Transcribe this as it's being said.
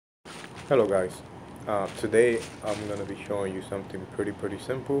Hello guys, today I'm gonna be showing you something pretty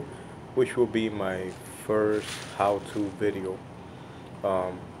simple, which will be my first how-to video.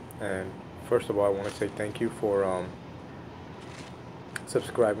 um, and first of all, I want to say thank you for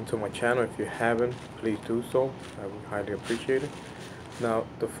subscribing to my channel. If you haven't, please do so. I would highly appreciate it. Now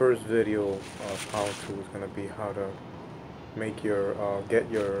the first video of how-to is gonna be how to make your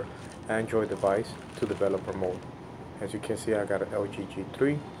get your Android device to developer mode. As you can see, I got an LG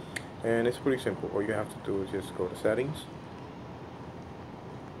G3, and it's pretty simple. All you have to do is just go to settings,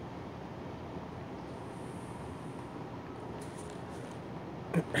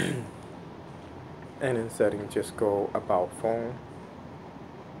 and in settings just go about phone,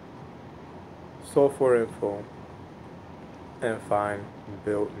 software info, and find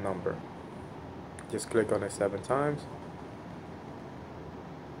build number. Just click on it 7 times,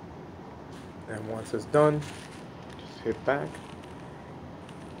 and once it's done, just hit back,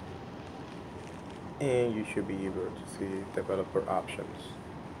 and you should be able to see developer options.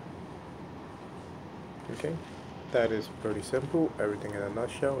 Okay, that is pretty simple. Everything in a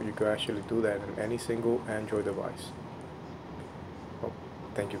nutshell. You can actually do that in any single Android device. Well,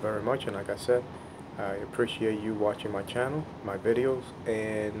 thank you very much, and like I said, I appreciate you watching my channel, my videos,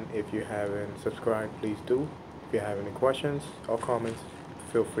 and if you haven't subscribed, please do. If you have any questions or comments,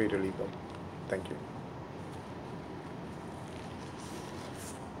 feel free to leave them. Thank you.